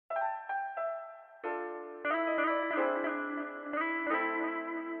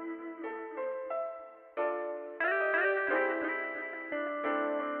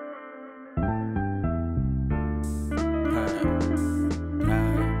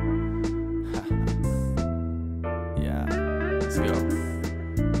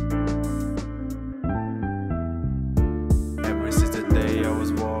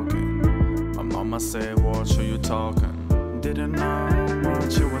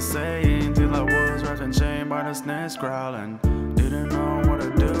and chained by the snakes growling. Didn't know what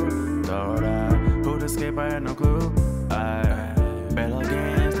to do. Thought I would escape, I had no clue. I battle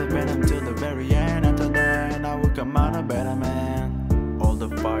against the venom till the very end. After that, I would come out a better man. All the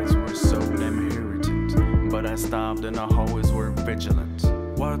fights were so damn irritant, but I stopped and I always were vigilant.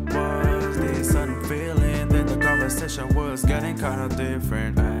 What was this sudden feeling? Then the conversation was getting kinda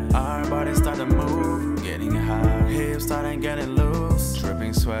different. Our bodies started to move, getting high. Hips started getting loose,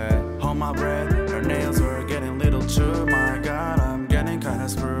 dripping sweat on my breath. Her nails were getting little chewed. My God, I'm getting kinda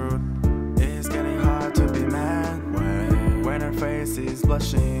screwed. It's getting hard to be mad when her face is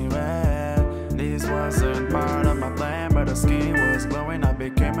blushing red. This wasn't part of my plan, but her skin was glowing. I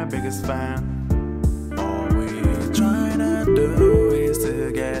became her biggest fan. All we're trying to do is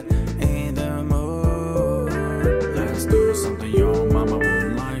to get in the mood. Let's do something your mama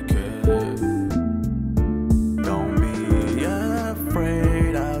wouldn't like it. Don't be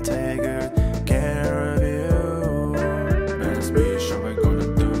afraid, I'll take good care of you. Best be sure we're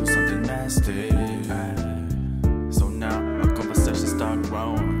gonna do something nasty. So now our conversation started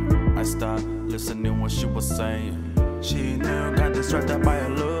growing. I started listening what she was saying. She knew, got distracted by her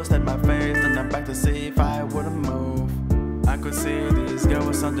looks, at my face, then I back to see if I wouldn't move. I could see this girl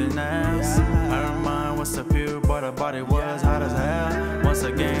was something else. Her mind was a few, but her body was hot as hell. Once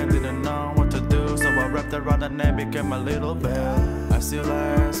again, didn't know what to do, so I wrapped around her neck, became a little bell. I still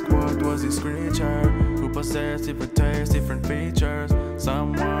ask, what was this creature who possessed different tastes, different features?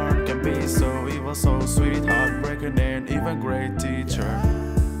 Someone can be so evil, so sweet, heartbreaking, and even great teacher.